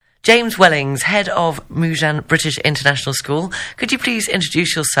James Wellings, head of Mougins British International School. Could you please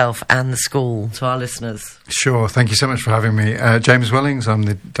introduce yourself and the school to our listeners? Sure, thank you so much for having me. James Wellings, I'm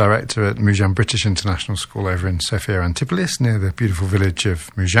the director at Mougins British International School over in Sophia Antipolis, near the beautiful village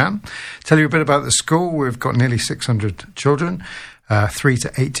of Mougins. Tell you a bit about the school. We've got nearly 600 children, 3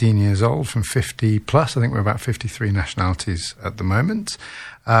 to 18 years old, from 50 plus. I think we're about 53 nationalities at the moment.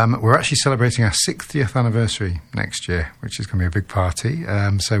 We're actually celebrating our 60th anniversary next year, which is going to be a big party.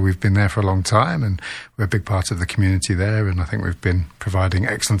 So we've been there for a long time, and we're a big part of the community there, and I think we've been providing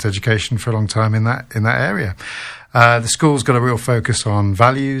excellent education for a long time in that area. The school's got a real focus on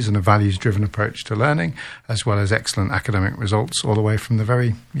values and a values-driven approach to learning, as well as excellent academic results all the way from the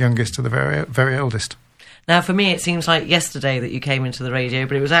very youngest to the very, very oldest. Now, for me, it seems like yesterday that you came into the radio,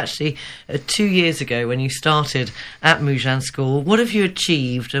 but it was actually 2 years ago when you started at Mougins School. What have you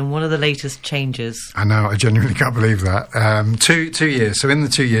achieved, and what are the latest changes? I know, I genuinely can't believe that. 2 years. So in the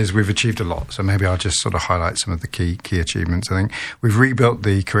 2 years, we've achieved a lot. So maybe I'll just sort of highlight some of the key achievements. I think we've rebuilt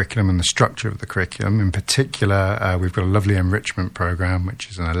the curriculum and the structure of the curriculum. In particular, we've got a lovely enrichment programme,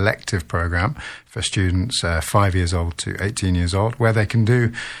 which is an elective programme for students 5 years old to 18 years old, where they can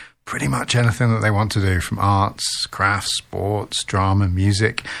do pretty much anything that they want to do, from arts, crafts, sports, drama,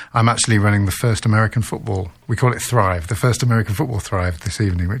 music. I'm actually running the first American football, we call it Thrive, the first American football Thrive this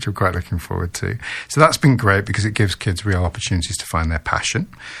evening, which I'm quite looking forward to. So that's been great because it gives kids real opportunities to find their passion.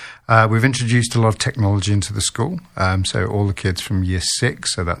 We've introduced a lot of technology into the school. So all the kids from year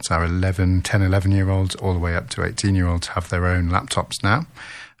 6, so that's our 10, 11-year-olds, all the way up to 18-year-olds have their own laptops now.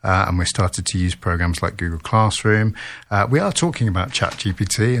 And we started to use programs like Google Classroom. We are talking about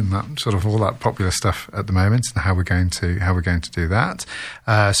ChatGPT and that sort of all that popular stuff at the moment, and how we're going to do that.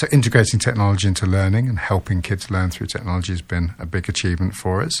 So integrating technology into learning and helping kids learn through technology has been a big achievement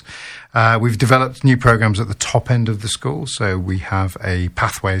for us. We've developed new programs at the top end of the school. So we have a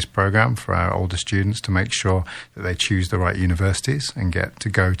Pathways program for our older students to make sure that they choose the right universities and get to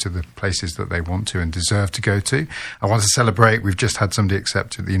go to the places that they want to and deserve to go to. I want to celebrate, we've just had somebody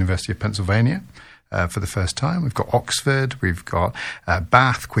accepted the University of Pennsylvania for the first time. We've got Oxford, we've got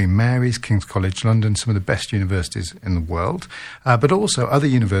Bath, Queen Mary's, King's College London, some of the best universities in the world, but also other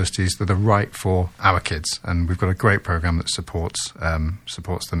universities that are right for our kids. And we've got a great program that supports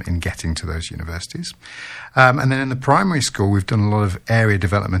them in getting to those universities. And then in the primary school, we've done a lot of area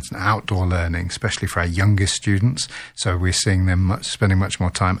development and outdoor learning, especially for our youngest students. So we're seeing them spending much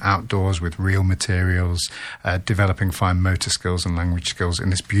more time outdoors with real materials, developing fine motor skills and language skills in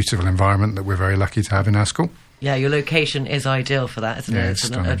this beautiful environment that we're very lucky to have in our school. Yeah, your location is ideal for that, isn't it? It's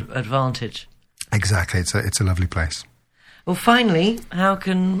an advantage. Exactly, it's a lovely place. Well, finally, how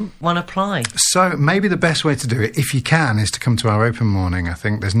can one apply? So maybe the best way to do it, if you can, is to come to our open morning. I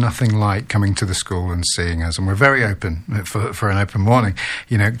think there's nothing like coming to the school and seeing us, and we're very open for an open morning.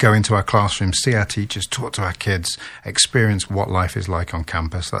 You know, go into our classroom, see our teachers, talk to our kids, experience what life is like on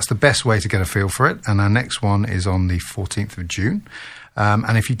campus. That's the best way to get a feel for it, and our next one is on the 14th of June.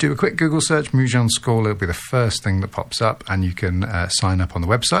 And if you do a quick Google search, Mougins School, it'll be the first thing that pops up, and you can sign up on the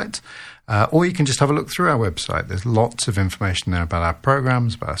website. Or you can just have a look through our website. There's lots of information there about our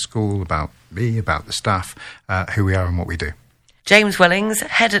programs, about our school, about me, about the staff, who we are and what we do. James Wellings,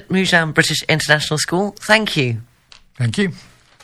 head at Mougins British International School, thank you. Thank you.